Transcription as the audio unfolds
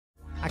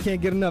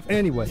can't get enough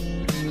anyway.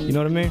 You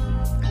know what I mean?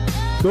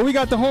 But we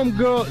got the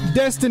homegirl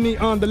Destiny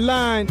on the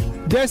line.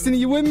 Destiny,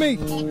 you with me?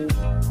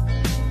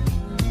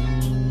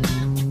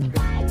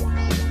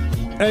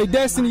 Hey,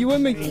 Destiny, you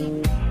with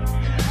me?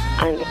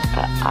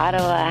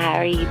 Ottawa, how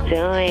are you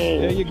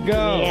doing? There you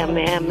go. Yeah,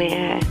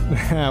 man.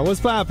 What's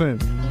poppin'?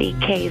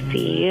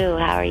 BKCU,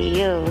 how are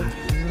you?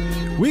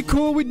 We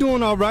cool. We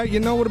doing all right. You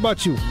know, what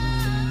about you?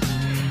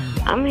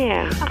 I'm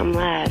here. I'm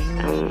blessed.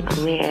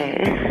 I'm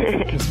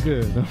here. That's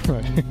good. All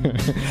right.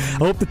 I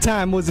hope the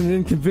time wasn't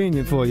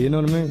inconvenient for you. You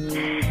know what I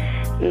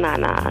mean? Nah.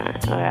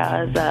 Well,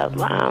 I was up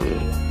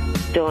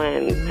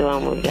doing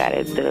what we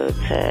gotta do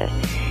to,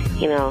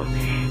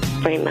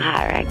 bring the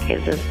hot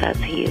records and stuff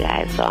to you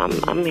guys. So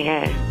I'm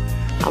here.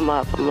 I'm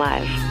up. I'm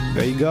live.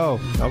 There you go.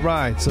 All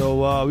right.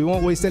 So we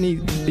won't waste any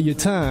of your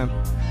time.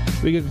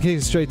 We're going to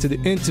get straight to the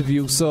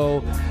interview.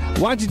 So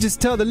why don't you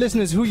just tell the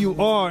listeners who you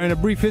are and a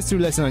brief history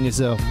lesson on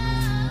yourself?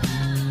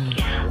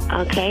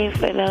 Okay,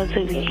 for those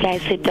of you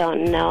guys who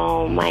don't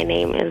know, my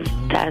name is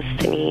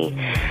Destiny.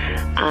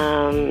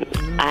 I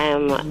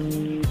am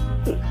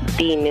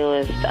the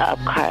newest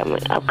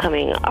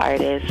upcoming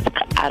artist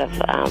out of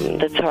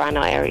the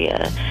Toronto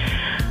area.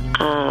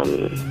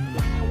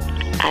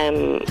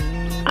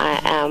 I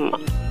am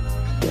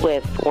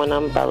with One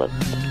Umbrella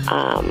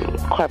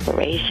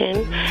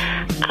Corporation,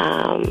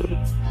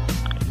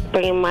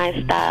 bringing my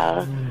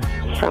style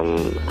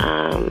from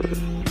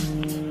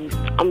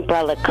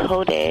Umbrella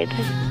Coded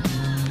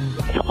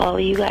to all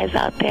of you guys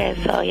out there.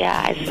 So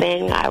yeah, I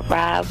sing, I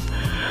rap,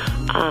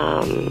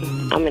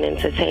 I'm an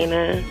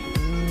entertainer.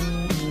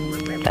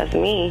 That's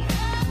me.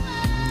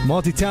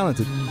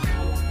 Multi-talented.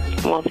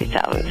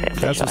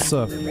 That's sure. What's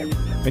up.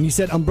 And you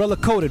said Umbrella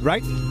Coded,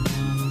 right?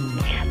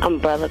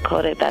 Umbrella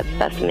Coded,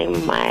 that's the name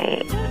of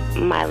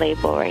my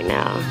label right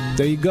now.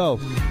 There you go.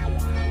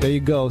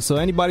 So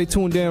anybody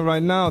tuned in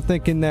right now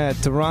thinking that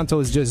Toronto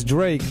is just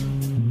Drake,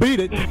 beat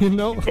it,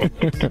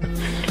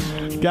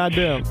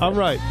 Goddamn. All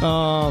right.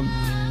 I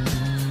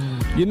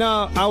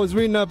was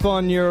reading up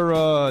on your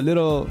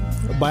little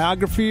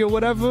biography or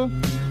whatever,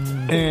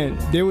 and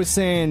they were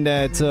saying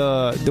that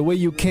the way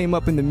you came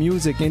up in the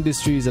music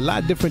industry is a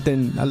lot different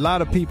than a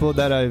lot of people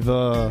that I've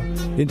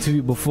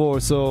interviewed before.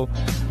 So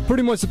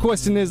pretty much the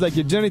question is, like,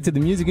 your journey to the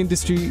music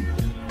industry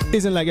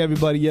isn't like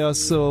everybody else.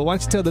 So why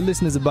don't you tell the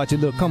listeners about your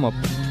little come up?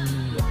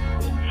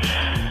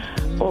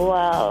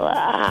 Well,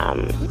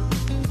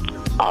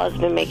 always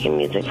been making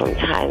music from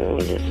time.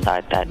 We just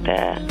start that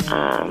there.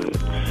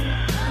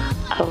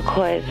 Of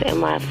course, in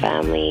my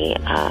family,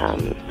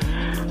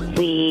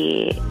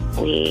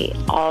 we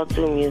all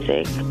do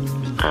music.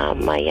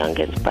 My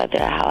youngest brother,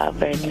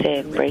 however,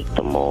 did break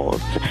the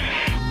molds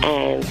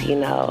and,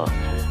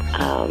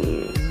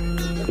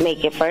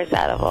 make it first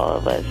out of all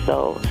of us.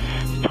 So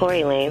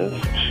Tory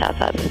Lanez, shouts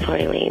out to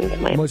Tory Lanez,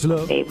 my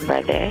big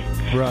brother.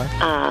 Right.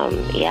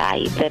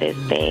 He did his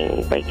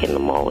thing, breaking the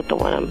mold with the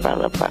One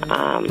Umbrella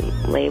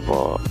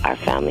label, our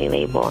family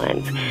label,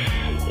 and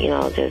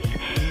just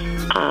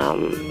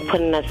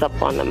putting us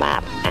up on the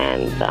map.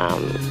 And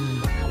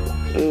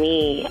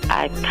me,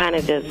 I kind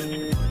of just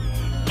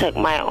took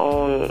my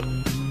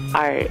own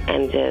art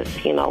and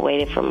just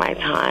waited for my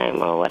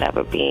time or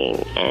whatever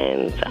being,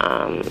 and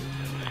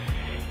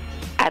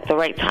at the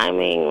right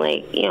timing,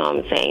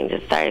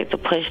 just started to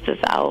push this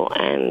out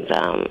and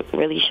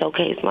really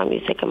showcase my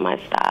music and my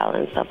style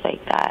and stuff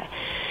like that.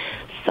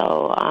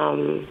 So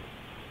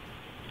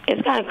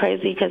it's kind of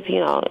crazy because,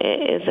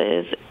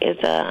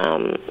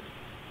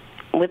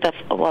 with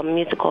a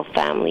musical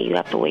family, you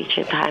have to wait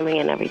your timing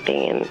and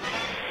everything, and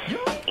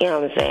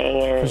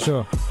And, for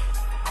sure.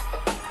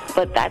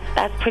 But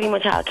that's pretty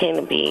much how it came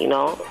to be,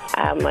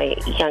 My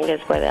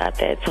youngest brother out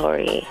there,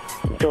 Tori,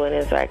 doing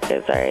his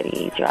records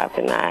already,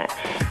 dropping that.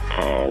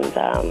 And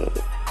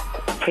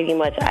pretty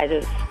much I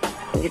just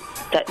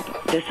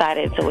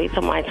decided to wait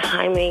till my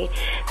timing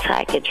so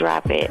I could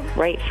drop it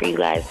right for you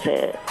guys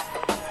to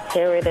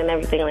hear it and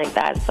everything like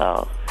that.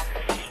 So,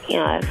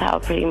 that's how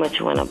it pretty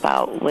much went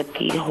about with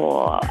the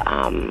whole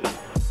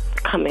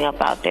coming up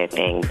out there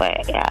thing.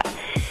 But, yeah,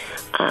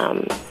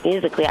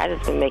 musically, I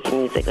just been making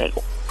music,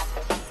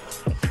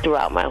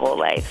 throughout my whole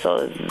life, so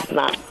it's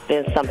not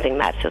been something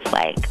that's just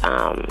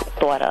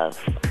thought of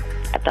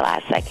at the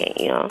last second,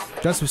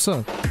 That's what's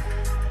up.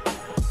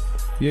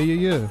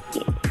 Yeah.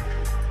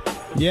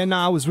 Yeah,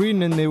 I was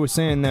reading and they were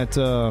saying that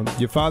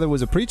your father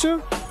was a preacher?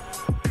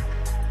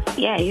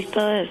 Yeah, he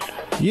still is.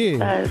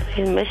 Yeah.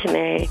 He's a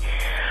missionary.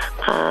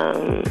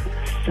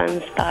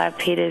 Sunstar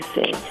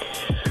Peterson.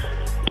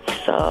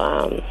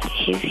 So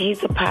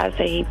he's a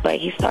pastor, but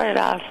he started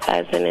off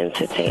as an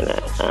entertainer.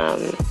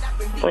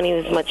 When he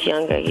was much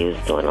younger, he was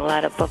doing a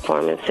lot of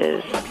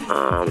performances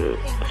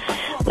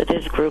with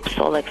his group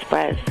Soul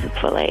Express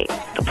for the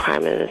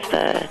Prime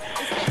Minister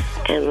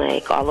and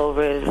all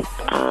over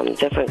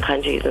different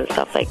countries and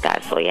stuff like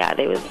that. So yeah,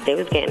 they was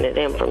getting it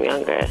in from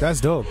younger.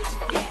 That's dope.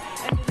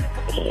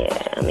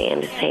 Yeah, on the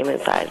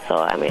entertainment side. So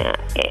I mean,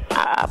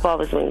 I've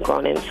always been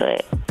grown into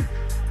it.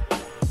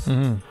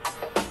 Mm-hmm.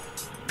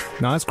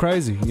 No, it's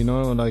crazy,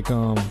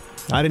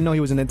 I didn't know he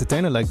was an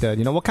entertainer like that.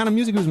 You know, what kind of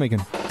music he was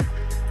making?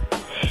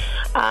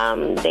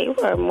 They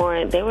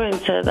were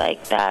into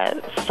like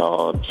that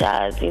soul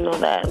jazz, you know,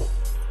 that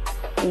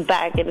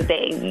back in the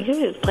day,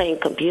 you was playing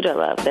Computer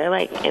Love. They're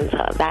like into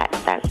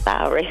that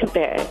style right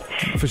there.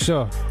 For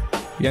sure.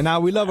 Yeah, now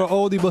we love our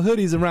oldie but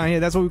hoodies around here.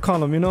 That's what we call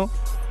them, you know?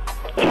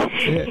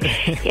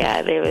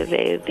 Yeah, they were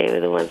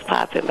the ones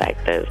popping back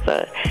then.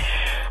 So,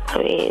 I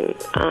mean,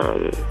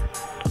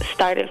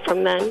 started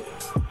from then.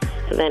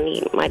 And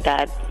then my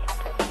dad,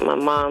 my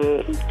mom,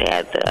 they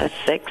had the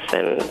 6,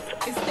 and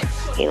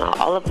you know,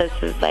 all of us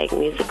is like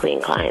musically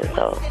inclined.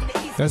 So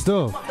that's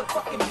dope.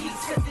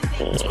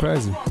 That's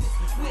crazy.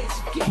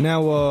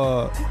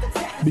 Now,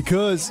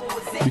 because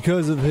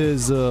of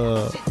his,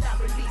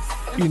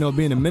 you know,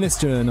 being a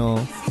minister and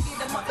all,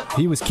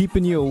 he was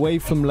keeping you away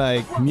from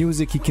like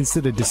music he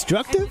considered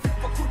destructive?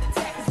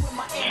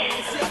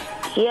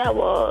 Yeah,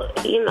 well,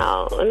 you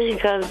know, when it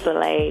comes to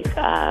like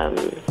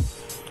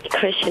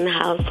Christian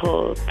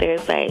household,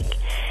 there's like,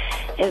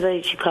 it's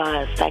what you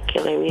call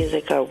secular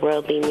music or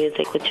worldly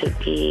music, which would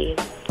be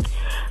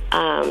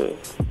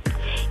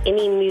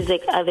any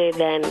music other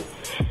than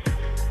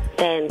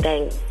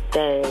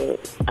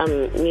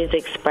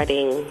music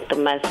spreading the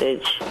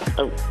message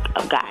of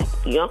God,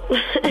 you know?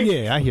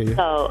 Yeah, I hear you.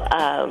 So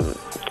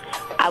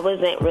I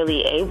wasn't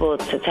really able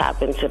to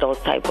tap into those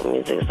type of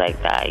musics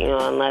like that, you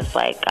know, unless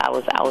like I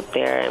was out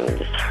there and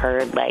just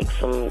heard like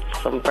some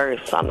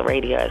verse on the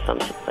radio or some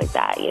shit like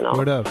that, you know.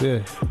 Word up,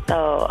 yeah.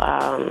 So,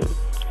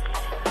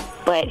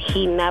 but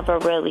he never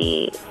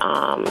really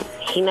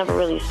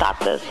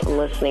stopped us from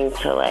listening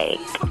to like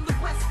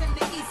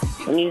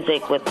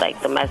music with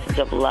like the message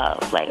of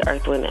love, like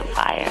Earth, Wind and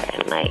Fire,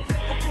 and like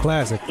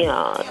classic, you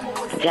know,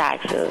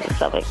 Jackson and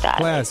stuff like that.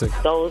 Classic.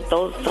 Like,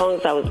 those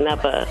songs I was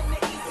never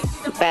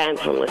banned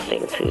from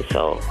listening to.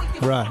 So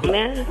right,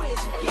 yeah,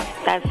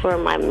 that's where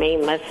my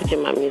main message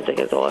in my music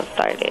has all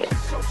started.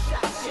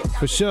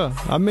 For sure.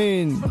 I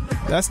mean,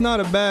 that's not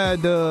a bad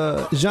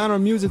genre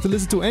of music to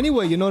listen to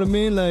anyway. You know what I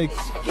mean? Like,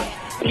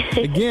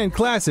 again,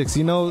 classics.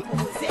 You know,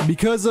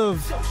 because of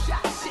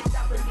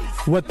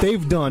what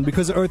they've done,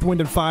 because of Earth,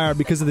 Wind and Fire,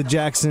 because of the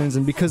Jacksons,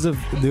 and because of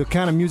the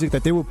kind of music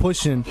that they were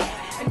pushing.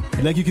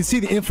 Like, you can see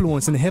the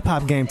influence in the hip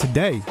hop game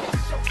today.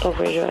 Oh,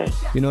 for sure.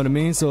 You know what I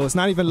mean? So it's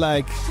not even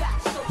like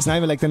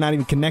they're not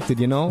even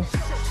connected. You know?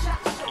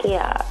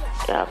 Yeah,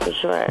 for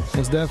sure.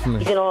 Most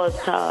definitely. You can always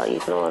tell.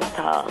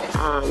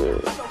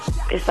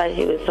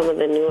 Especially with some of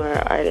the newer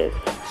artists,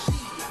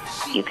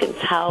 you can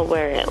tell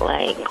where it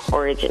like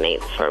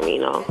originates from. You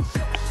know.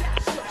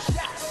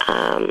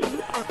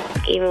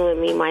 Even with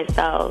me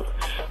myself,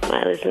 when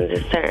I listen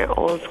to certain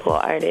old school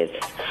artists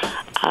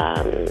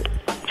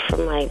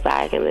from like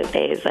back in the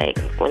days, like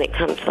when it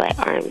comes to like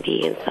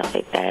R&B and stuff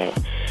like that,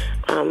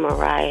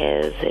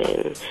 Mariah's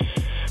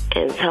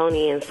and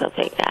Tony and stuff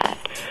like that.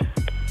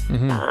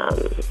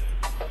 Mm-hmm.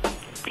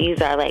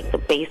 These are like the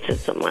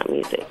basis of my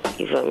music.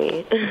 You feel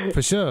me?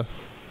 For sure,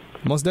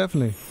 most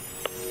definitely.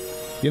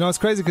 You know, it's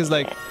crazy because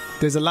like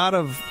there's a lot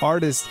of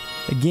artists,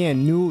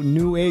 again,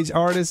 new age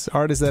artists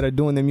that are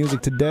doing their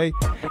music today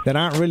that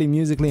aren't really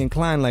musically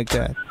inclined like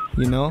that,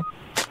 you know?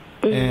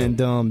 Mm-hmm.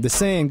 And the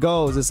saying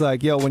goes, it's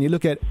like, yo, when you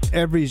look at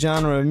every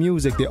genre of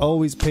music, they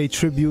always pay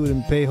tribute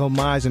and pay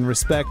homage and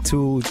respect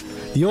to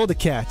the older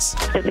cats.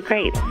 It's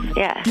great,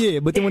 yeah. Yeah,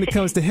 but then when it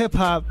comes to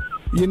hip-hop,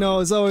 you know,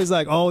 it's always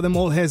like, oh, them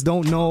old heads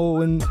don't know,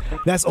 and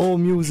that's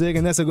old music,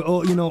 and that's a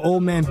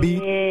old man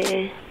beat,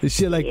 and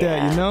shit like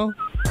that, you know?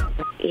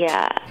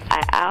 Yeah,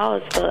 I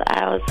always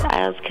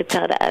could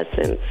tell the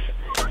essence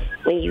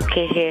when you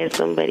can hear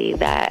somebody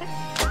that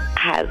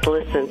has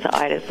listened to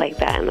artists like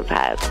that in the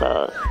past.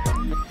 So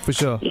for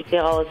sure, you can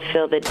always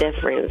feel the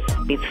difference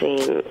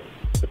between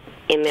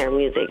in their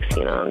musics.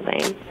 You know what I'm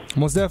saying?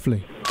 Most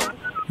definitely.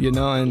 You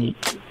know, and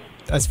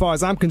as far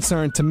as I'm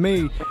concerned, to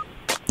me,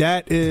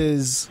 that's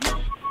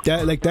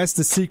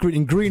the secret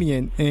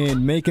ingredient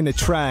in making a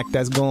track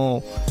that's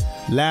gonna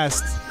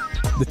last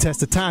the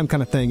test of time,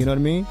 kind of thing. You know what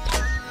I mean?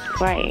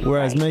 Right.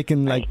 Whereas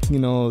making like, you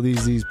know,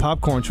 these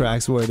popcorn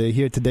tracks where they're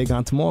here today,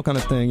 gone tomorrow kind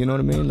of thing, you know what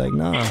I mean? Like,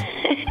 nah.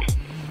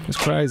 It's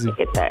crazy.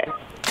 Get that.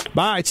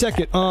 But all right, check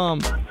it.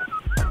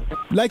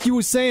 Like you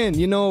were saying,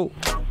 you know,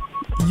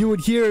 you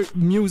would hear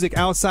music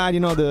outside, you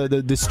know,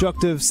 the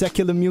destructive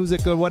secular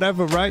music or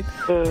whatever, right?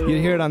 Mm-hmm.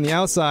 You'd hear it on the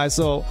outside.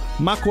 So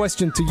my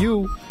question to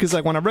you, because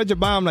like when I read your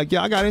bio, I'm like,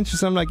 yeah, I got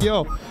interested. I'm like,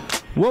 yo,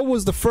 what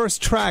was the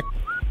first track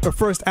or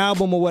first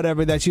album or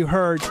whatever that you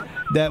heard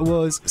that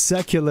was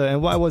secular,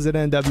 and why was it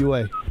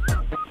NWA?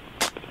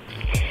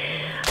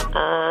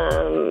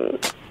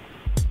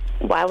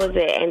 Why was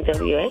it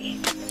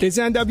NWA? It's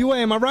NWA,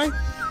 am I right?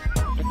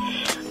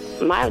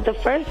 The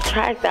first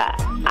track that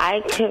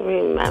I could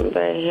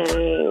remember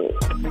hearing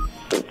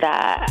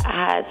that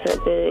had to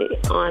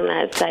be on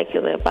that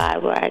secular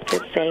vibe where I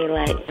could say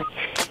like,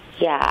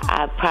 yeah,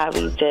 I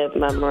probably did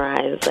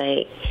memorize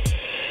like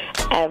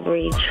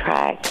every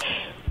track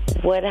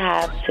would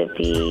have to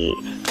be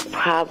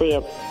probably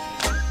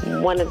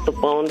one of the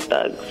Bone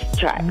Thugs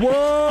tracks. What?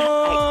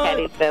 I can't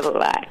even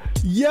lie.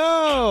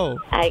 Yo!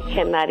 I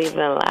cannot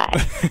even lie.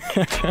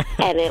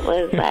 And it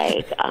was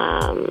like,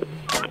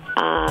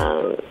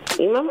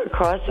 you remember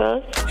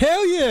Crossroads?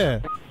 Hell yeah!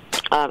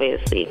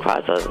 Obviously,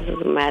 Crossroads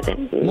is magic.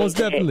 Most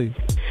definitely.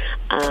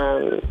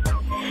 And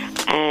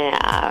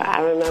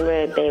I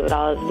remember they would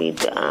always be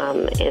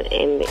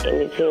in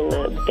between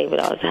they would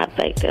always have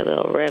like their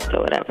little riff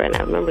or whatever. And I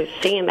remember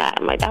singing that.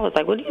 I'm like, that was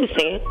like, what are you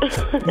singing?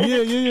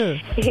 Yeah.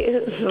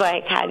 It's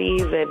like, how do you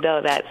even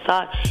know that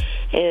song?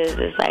 It was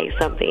just like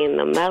something in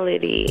the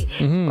melody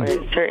or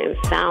in certain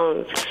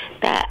sounds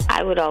that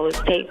I would always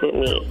take with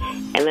me.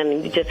 And then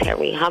you just hear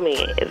me humming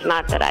it. It's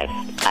not that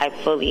I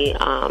fully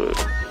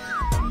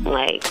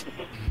like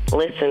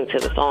listen to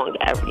the song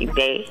every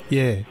day.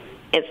 Yeah.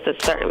 It's the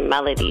certain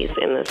melodies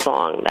in the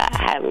song that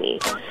have me.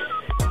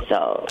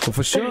 So well,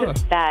 for sure.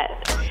 That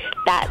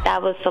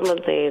was some of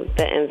the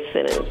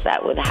incidents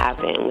that would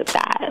happen with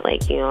that.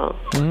 Like, you know,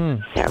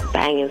 they're a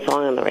banging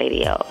song on the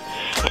radio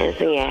and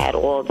it's in your head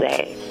all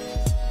day.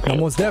 Like,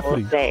 most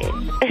definitely. All day.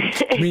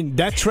 I mean,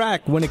 that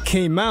track, when it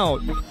came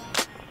out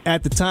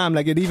at the time,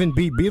 like it even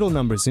beat Beatle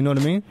numbers, you know what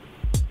I mean?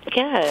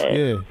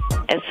 Yeah.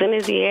 As soon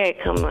as you hear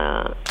it come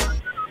out,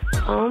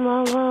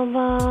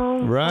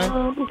 right?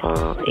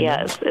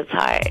 Yes, it's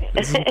hard.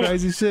 This is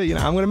crazy shit. You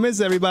know, I'm gonna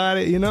miss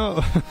everybody. You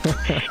know.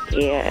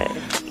 Yeah.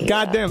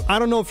 Goddamn, I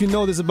don't know if you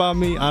know this about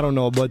me. I don't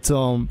know, but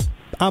I'm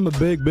a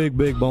big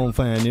Bone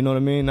fan. You know what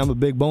I mean? I'm a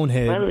big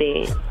Bonehead.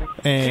 Really.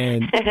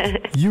 And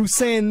you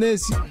saying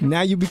this,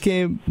 now you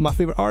became my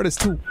favorite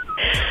artist too.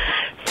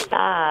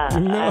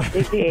 I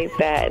appreciate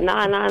that.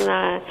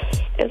 Nah.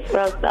 It's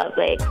real stuff.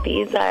 Like,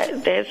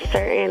 there's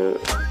certain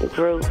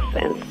groups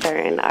and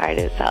certain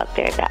artists out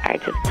there that are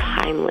just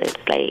timeless.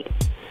 Like,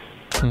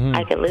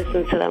 I could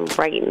listen to them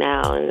right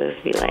now and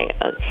just be like,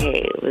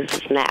 okay, this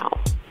is now.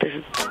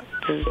 This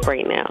is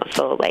right now.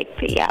 So, like,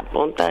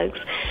 Bone Thugs,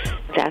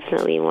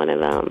 definitely one of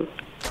them.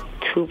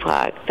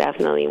 Tupac,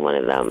 definitely one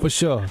of them. For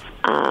sure.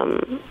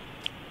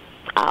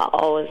 I'll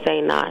always say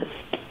Nas,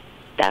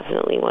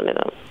 definitely one of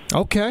them.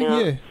 Okay, you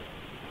know?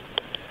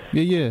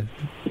 Yeah.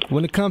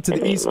 When it comes to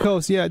the East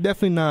Coast, yeah,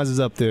 definitely Nas is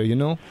up there, you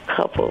know?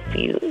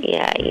 Few,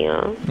 yeah, you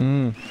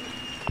know.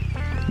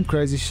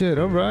 Crazy shit,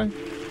 all right.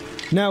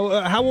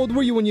 Now, how old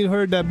were you when you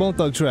heard that Bone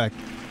Thug track?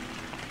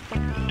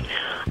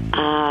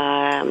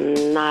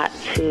 I'm not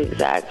too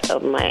exact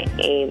of my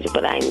age,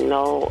 but I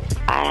know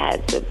I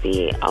had to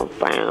be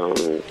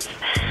around,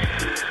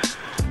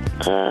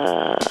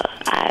 I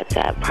had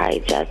to probably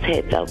just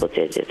hit double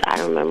digits.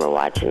 I remember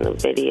watching the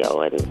video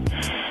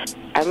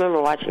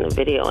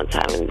one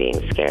time and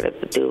being scared of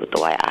the dude with the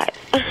white eyes.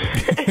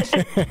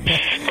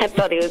 I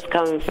thought he was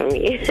coming for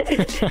me.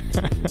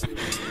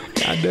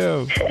 I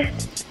know.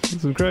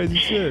 Some crazy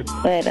shit.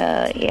 But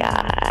I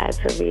had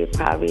to be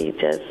probably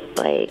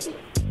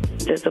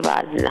just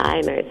about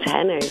 9 or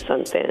 10 or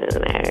something,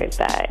 and I heard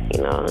that,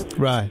 you know.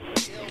 Right.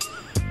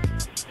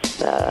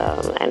 So,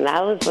 and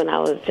that was when I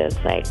was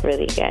just like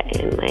really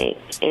getting like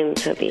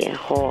into the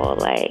whole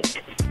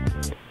like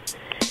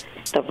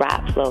the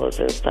rap flows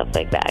and stuff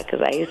like that,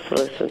 because I used to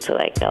listen to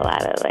like a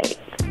lot of like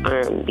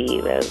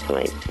R&B. That was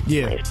my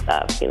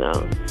stuff, you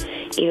know.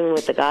 Even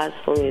with the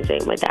gospel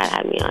music, my dad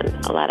had me on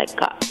a lot of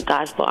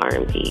gospel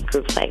R&B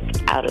groups like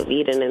Out of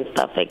Eden and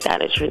stuff like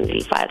that at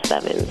Trinity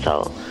 5-7.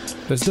 So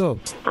that's dope.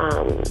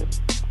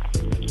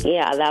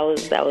 Yeah, that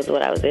was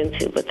what I was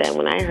into. But then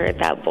when I heard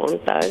that Bone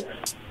Thugs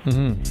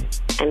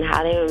and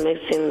how they were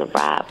mixing the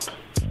rap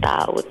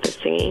style with the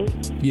singing,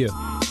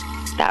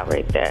 that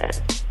right there,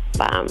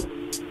 bam.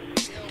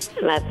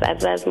 And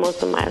that's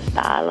most of my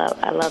style.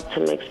 I love to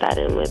mix that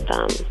in with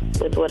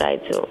what I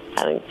do.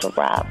 I like to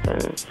rap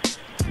and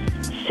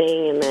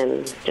sing, and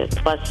then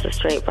just bust the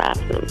straight rap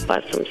and then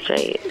bust some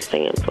straight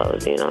singing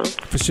flows, you know.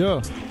 For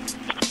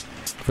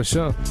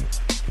sure.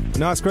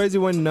 No, it's crazy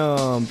when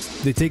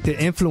they take their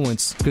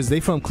influence, because they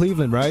from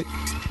Cleveland, right?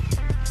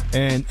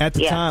 And at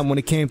the time when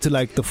it came to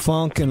like the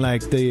funk and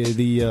like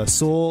the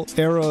soul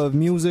era of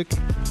music,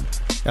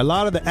 a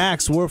lot of the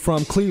acts were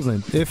from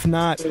Cleveland, if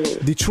not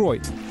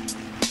Detroit.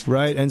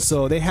 Right, and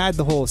so they had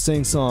the whole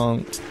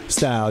sing-song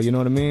style, you know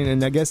what I mean?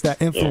 And I guess that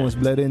influence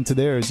bled into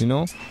theirs, you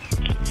know?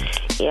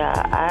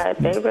 Yeah,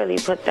 they really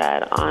put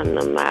that on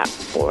the map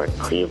for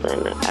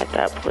Cleveland at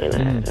that point,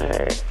 I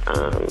heard.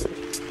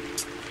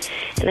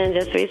 And then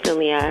just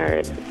recently I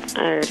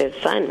heard his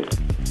son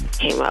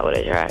came out with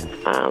a track,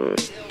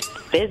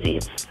 Busy.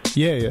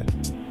 Yeah.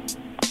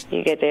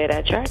 You get to hear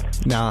that track?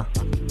 Nah.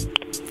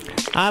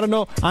 I don't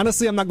know.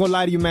 Honestly, I'm not going to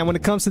lie to you, man. When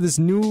it comes to this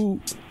new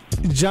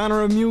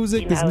genre of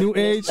music, this new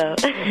age,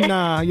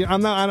 nah,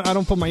 I'm not. I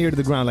don't put my ear to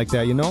the ground like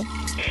that, you know.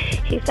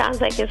 He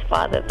sounds like his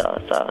father, though.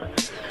 So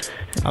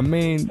I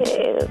mean,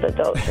 it was a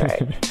dope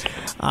track.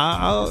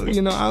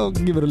 I'll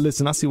give it a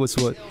listen. I'll see what's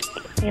what.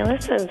 Yeah,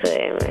 listen to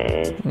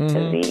it,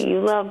 man.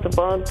 You love the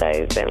Bone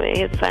Thugs, I mean,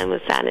 his son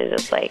was sounding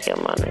just like him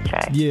on the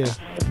track. Yeah,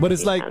 but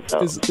it's like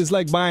it's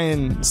like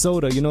buying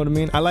soda. You know what I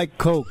mean? I like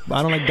Coke.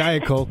 I don't like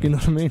Diet Coke. You know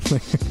what I mean?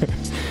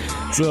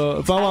 So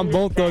if I want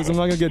Bone Thugs, I'm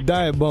not gonna get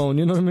Diet Bone.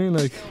 You know what I mean?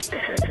 Like,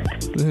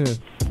 yeah.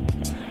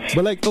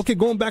 But like, okay,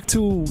 going back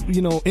to,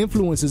 you know,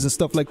 influences and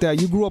stuff like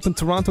that. You grew up in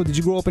Toronto. Did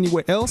you grow up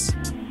anywhere else?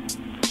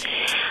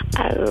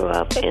 I grew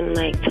up in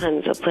like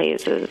tons of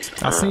places.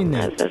 I seen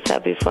that. As I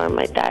said before,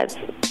 my dad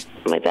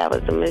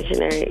was a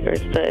missionary, or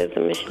still is a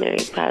missionary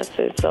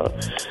pastor. So,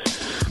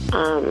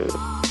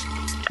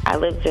 I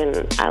lived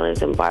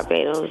in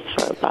Barbados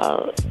for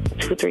about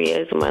 2-3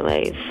 years of my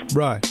life.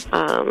 Right.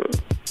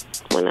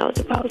 When I was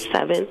about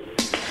 7.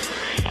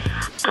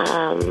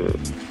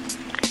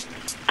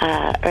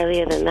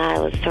 Earlier than that, I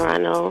was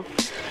Toronto.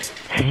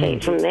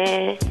 Straight from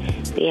there,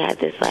 we had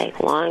this like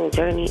long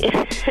journey.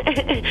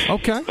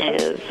 Okay.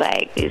 And it was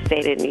like we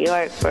stayed in New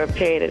York for a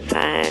period of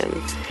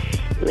time,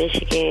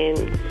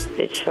 Michigan,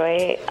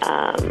 Detroit,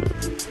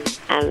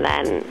 and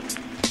then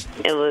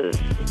it was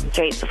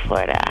straight to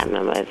Florida. I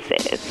remember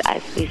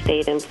we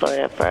stayed in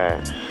Florida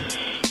for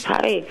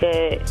probably a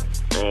good.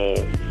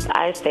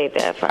 I stayed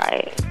there for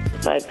a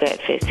good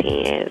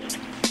 15 years.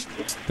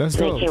 That's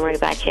and dope. I came right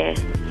back here.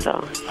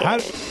 So yeah.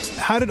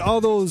 How did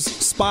all those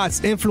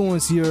spots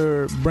influence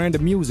your brand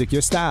of music,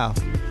 your style?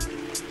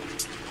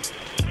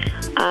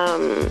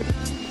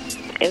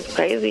 It's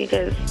crazy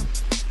because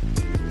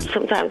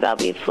sometimes I'll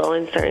be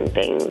flowing certain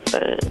things,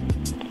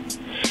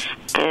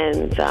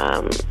 and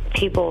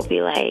people will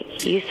be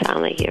like, "You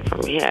sound like you're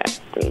from here."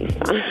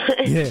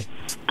 Yeah.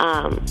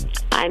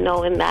 I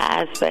know in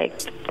that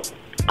aspect,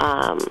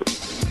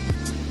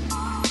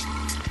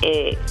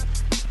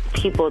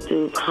 people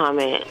do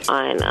comment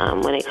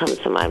on when it comes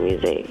to my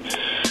music.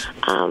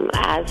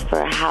 As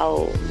for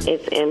how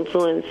it's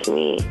influenced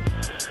me,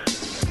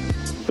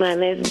 man,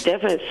 there's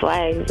different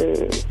swags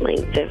in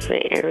like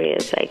different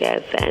areas, I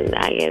guess, and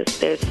I guess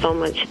there's so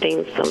much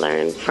things to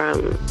learn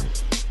from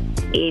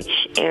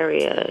each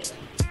area.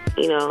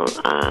 You know,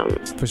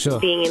 for sure.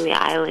 Being in the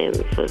islands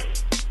was,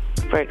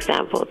 for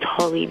example,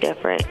 totally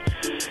different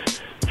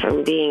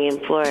from being in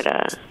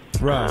Florida.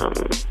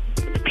 Right.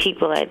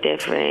 People are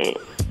different.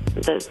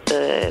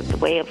 The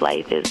way of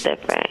life is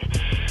different.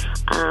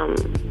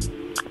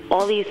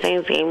 All these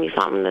things gave me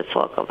something to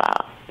talk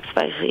about,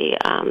 especially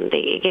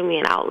it gave me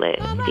an outlet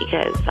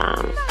because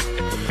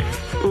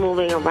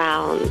moving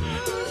around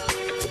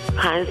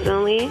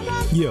constantly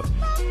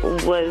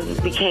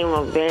became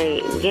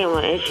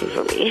an issue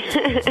for me.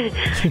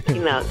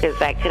 You know,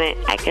 because I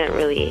couldn't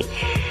really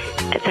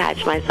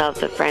attach myself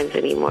to friends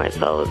anymore.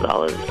 So it was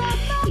always,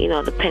 you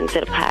know, the pen to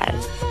the pad.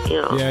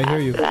 You know, yeah, I hear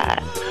you.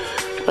 That.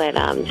 But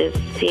just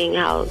seeing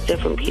how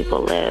different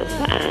people live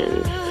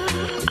and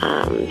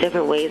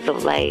different ways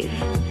of life,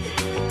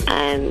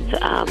 and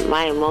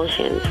my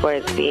emotions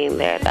towards being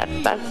there.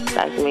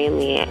 That's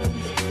mainly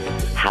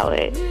how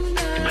it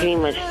pretty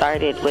much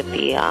started with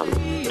the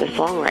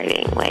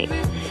songwriting. Like,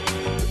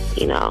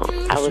 you know,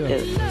 I would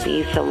just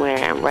be somewhere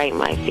and write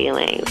my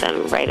feelings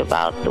and write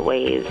about the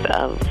ways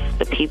of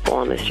the people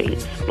on the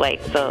streets.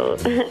 Like, so.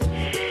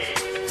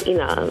 You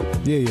know,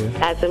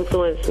 that's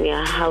influenced me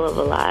a hell of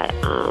a lot,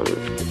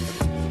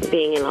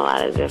 being in a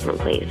lot of different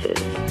places.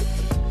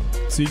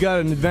 So you got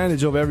an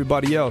advantage over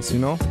everybody else, you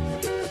know?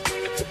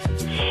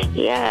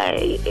 Yeah,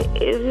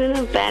 it's an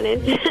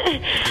advantage.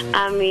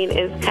 I mean,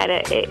 it's kind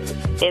of,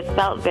 it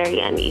felt very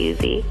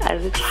uneasy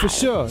as a child. For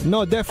sure.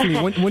 No, definitely.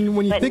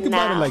 When you think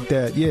about it like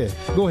that, yeah.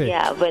 Go ahead.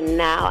 Yeah, but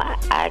now I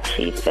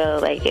actually feel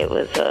like it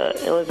was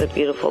a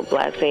beautiful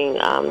blessing.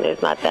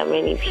 There's not that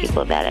many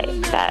people that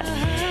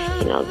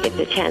you know, get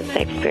the chance to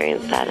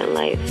experience that in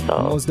life.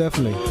 So most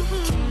definitely.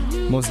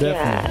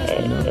 Yeah,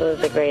 it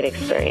was a great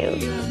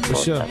experience. For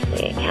sure.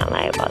 Definitely. I can't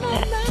lie about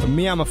that. For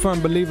me, I'm a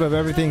firm believer of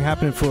everything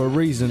happening for a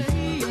reason.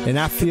 And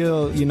I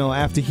feel, you know,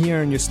 after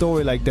hearing your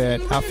story like that,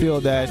 I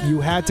feel that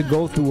you had to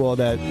go through all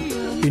that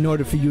in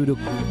order for you to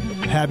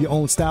have your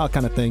own style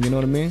kind of thing. You know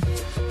what I mean?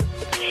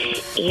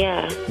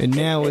 Yeah. And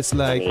now it's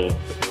like,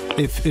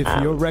 if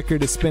your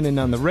record is spinning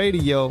on the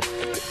radio,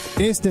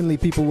 instantly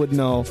people would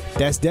know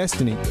that's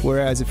Destiny.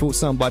 Whereas if it was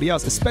somebody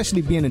else,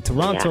 especially being in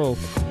Toronto,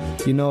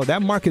 you know,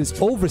 that market is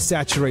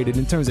oversaturated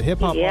in terms of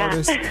hip-hop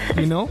artists,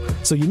 you know?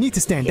 So you need to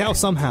stand out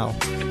somehow.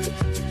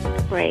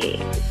 Right.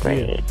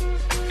 Yeah.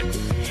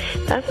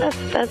 That's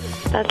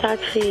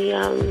actually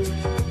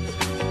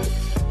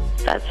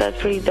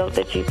that's pretty dope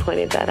that you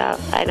pointed that out.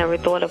 I never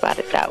thought about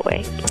it that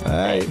way. All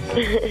right.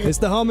 It's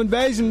the home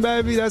invasion,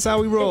 baby. That's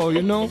how we roll,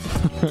 you know?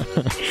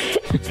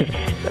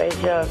 For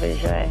sure.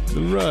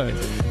 Right.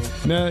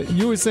 Now,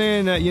 you were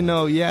saying that, you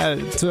know,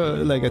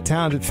 to like a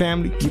talented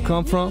family you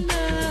come from.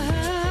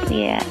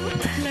 Yeah.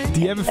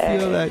 Do you ever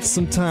feel that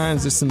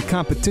sometimes there's some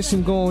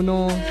competition going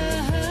on?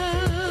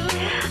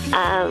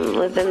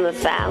 Within the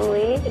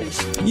family?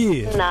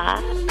 Yeah.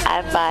 Nah,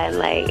 I find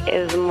like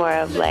it's more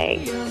of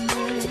like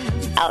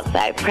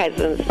outside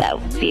presence that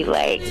would be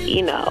like,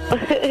 you know,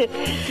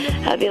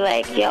 I'd be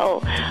like,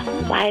 yo,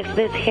 why is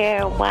this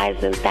here? Why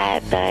isn't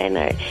that done?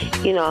 Or,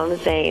 you know what I'm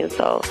saying?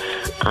 So,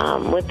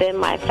 within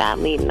my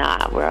family,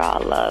 we're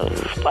all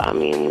love. I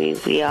mean,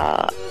 we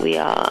all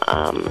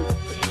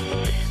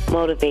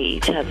motivate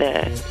each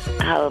other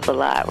a hell of a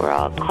lot. We're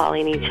all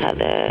calling each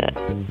other,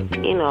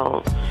 you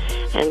know,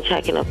 and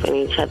checking up on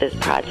each other's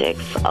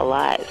projects a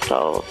lot.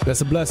 So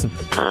that's a blessing.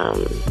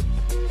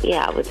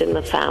 Yeah, within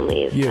the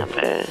family is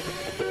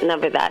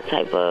never that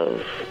type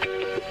of,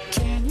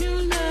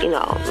 you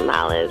know,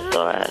 malice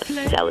or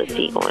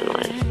jealousy going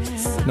on.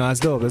 No, it's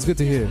dope. That's good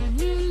to hear.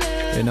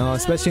 You know,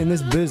 especially in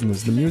this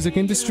business, the music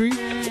industry.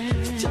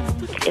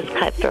 It's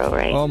cutthroat,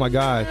 right? Oh my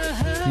God.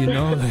 You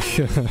know, like,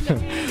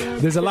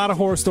 there's a lot of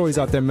horror stories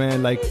out there,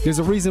 man. Like, there's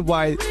a reason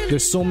why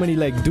there's so many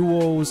like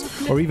duos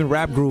or even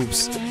rap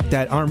groups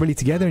that aren't really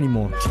together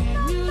anymore.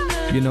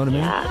 You know what I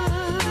mean?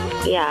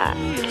 Yeah.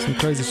 Some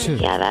crazy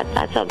shit. Yeah,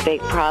 that's a big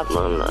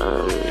problem.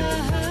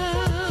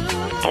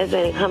 As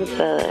when it comes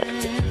to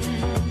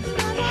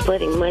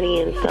splitting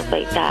money and stuff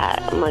like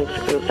that amongst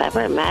groups, I've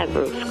heard mad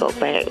groups go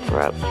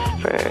bankrupt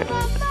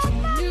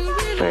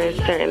for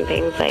certain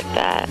things like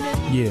that.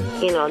 Yeah.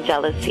 You know,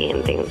 jealousy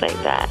and things like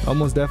that.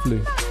 Almost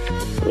definitely.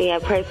 Yeah,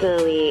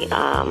 personally,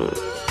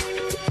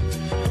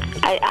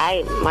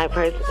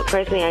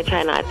 personally, I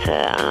try not to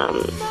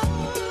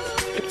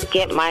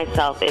get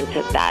myself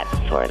into that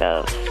sort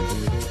of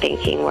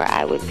thinking where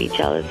I would be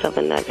jealous of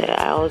another.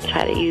 I always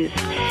try to use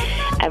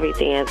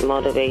everything as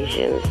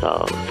motivation.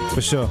 So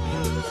for sure.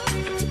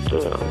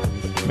 You know,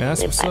 man,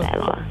 that's what's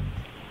up.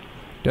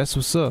 That's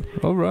what's up.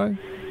 All right.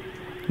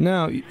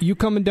 Now, you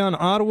coming down to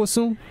Ottawa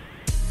soon?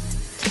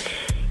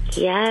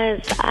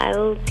 Yes, I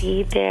will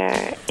be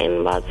there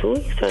in about 2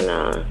 weeks from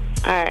now.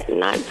 Or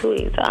not 2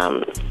 weeks.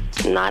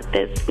 Not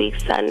this week,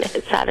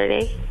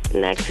 Saturday.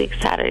 Next week,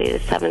 Saturday, the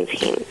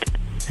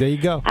 17th. There you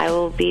go. I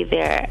will be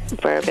there,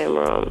 Bourbon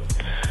Room.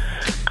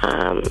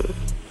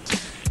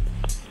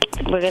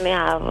 We're gonna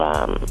have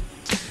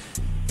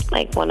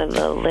like one of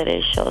the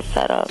latest shows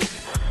set up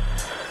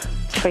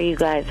for you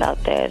guys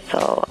out there.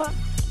 So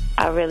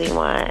I really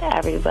want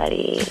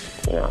everybody,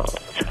 you know,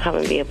 to come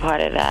and be a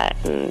part of that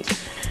and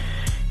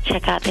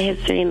check out the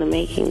history in the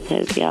making,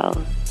 because, yo,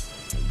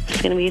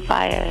 it's going to be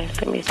fire. It's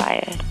going to be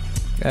fire.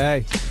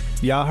 Hey,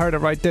 y'all heard it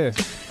right there.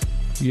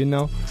 You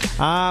know,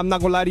 I'm not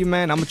going to lie to you,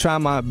 man. I'm going to try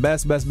my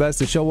best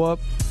to show up.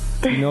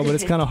 You know, but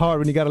it's kind of hard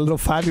when you got a little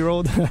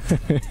 5-year-old.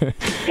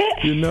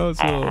 You know,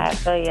 so. I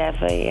feel you. I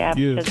have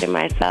to picture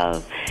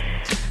myself.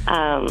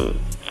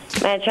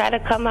 Man, try to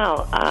come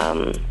out.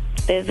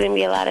 There's going to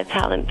be a lot of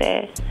talent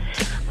there.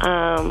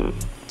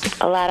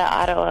 A lot of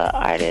Ottawa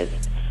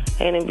artists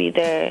are going to be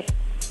there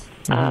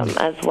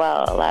as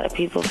well. A lot of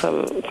people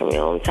from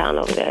your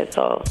hometown over there.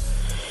 So,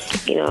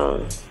 you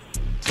know,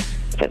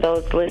 for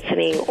those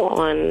listening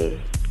on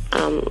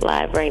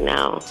live right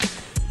now,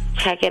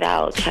 check it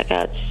out. Check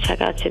out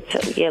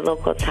your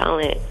local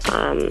talent.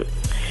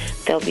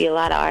 There'll be a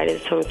lot of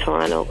artists from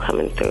Toronto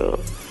coming through.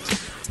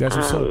 That's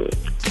what's up.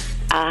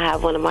 I'll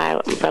have one of my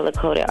umbrella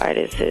coded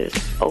artists is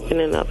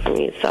opening up for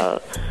me,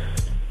 so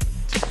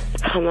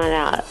come on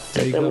out.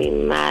 It's gonna be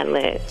mad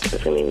lit.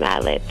 It's gonna be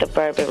mad lit. The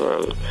Bourbon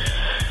Room.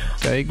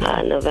 There you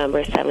go.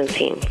 November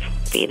 17th.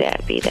 Be there.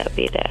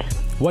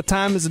 What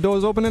time is the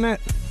doors opening at?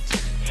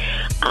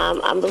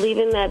 I'm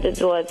believing that the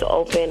doors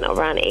open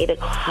around 8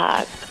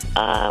 o'clock.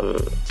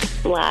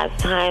 Last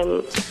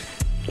time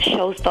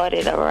show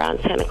started around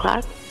 10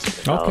 o'clock.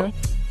 So okay.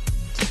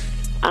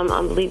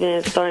 I'm believing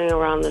it's starting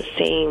around the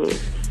same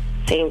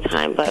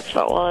time, but for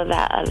all of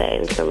that other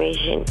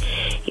information,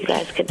 you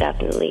guys could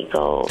definitely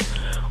go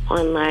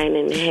online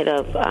and hit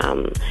up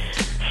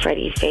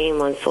Freddie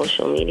Fame on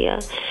social media,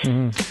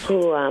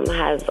 who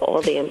has all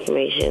the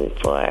information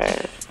for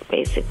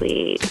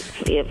basically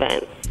the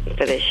event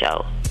for the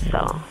show.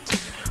 So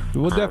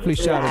we'll definitely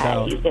shout it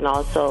out. You can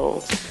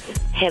also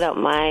hit up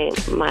my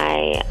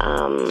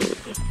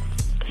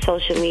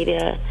social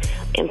media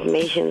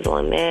information's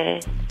on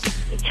there.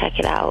 Check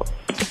it out.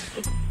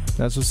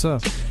 That's what's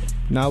up.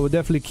 Now, we'll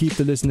definitely keep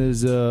the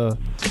listeners, you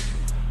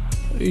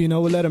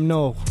know, we'll let them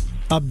know,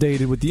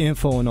 updated with the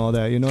info and all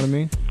that, you know what I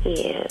mean?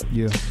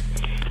 Yeah.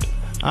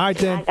 All right,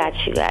 then. I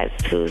got you guys,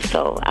 too,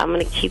 so I'm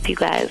going to keep you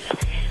guys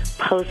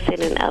posted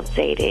and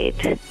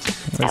updated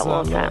at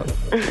all times.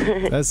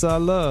 That's our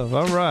love.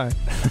 All right.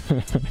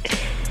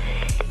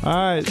 All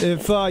right,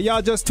 if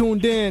y'all just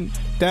tuned in,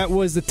 that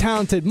was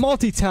the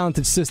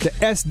multi-talented sister,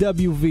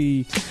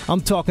 SWV.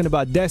 I'm talking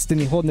about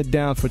DSTNY holding it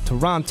down for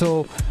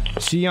Toronto.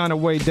 She on her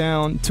way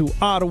down to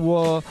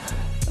Ottawa.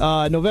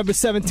 November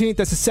 17th,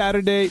 that's a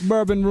Saturday,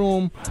 Bourbon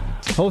Room,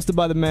 hosted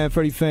by the man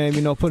Freddie Fame,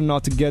 you know, putting it all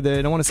together.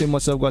 And I want to say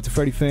much love go out to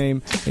Freddie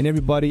Fame and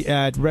everybody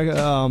at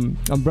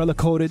Umbrella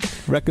Coded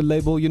record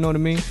label, you know what I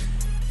mean?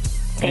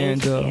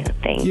 Thank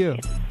you.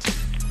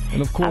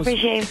 And of course, I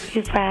appreciate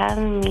you for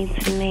having me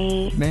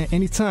tonight. Man,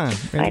 anytime.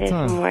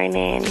 This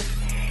morning.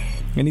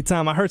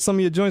 Anytime. I heard some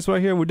of your joints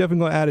right here. We're definitely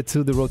going to add it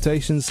to the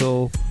rotation,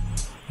 so,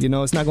 you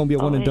know, it's not going to be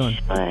a one and done.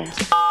 Sure.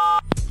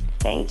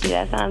 Thank you.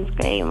 That sounds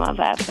great. My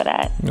bad for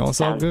that. No,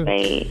 it's all good.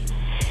 Great.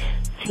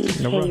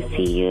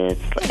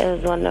 TKCU, it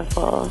was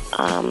wonderful.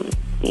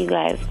 You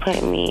guys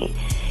put me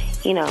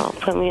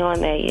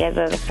on there. You guys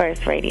are the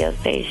first radio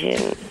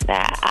station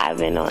that I've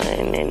been on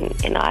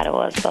in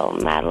Ottawa, so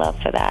mad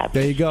love for that.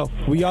 There you go.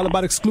 We all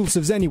about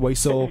exclusives anyway,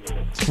 so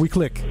we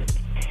click.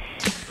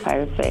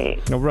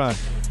 Perfect. All right.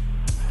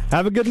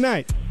 Have a good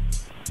night.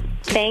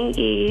 Thank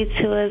you. You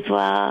too as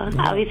well.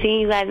 I'll be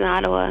seeing you guys in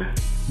Ottawa.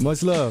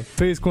 Much love.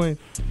 Peace, Queen.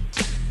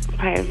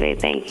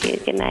 Perfect. Thank you.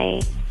 Good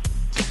night.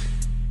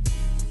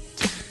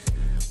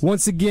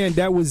 Once again,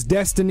 that was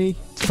Destiny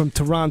from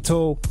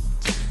Toronto.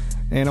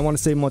 And I want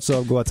to say much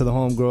love go out to the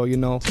homegirl, you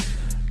know,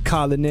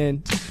 calling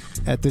in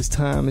at this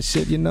time and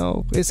shit, you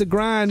know. It's a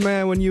grind,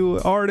 man. When you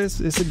an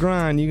artist, it's a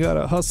grind. You got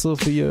to hustle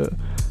for your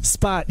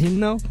spot, you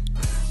know.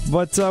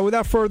 But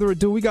without further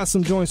ado, we got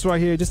some joints right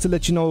here just to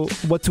let you know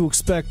what to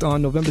expect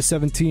on November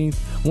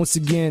 17th. Once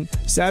again,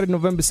 Saturday,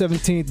 November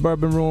 17th,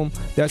 Bourbon Room.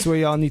 That's where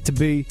y'all need to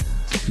be.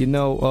 You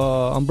know,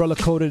 umbrella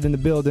coated in the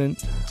building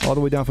all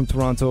the way down from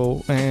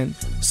Toronto, and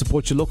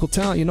support your local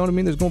talent. You know what I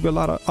mean? There's going to be a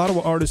lot of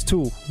Ottawa artists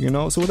too, you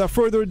know. So without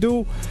further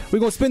ado, we're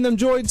going to spin them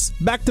joints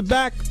back to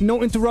back.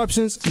 No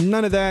interruptions,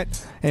 none of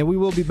that. And we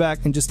will be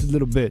back in just a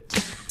little bit.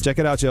 Check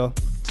it out, y'all.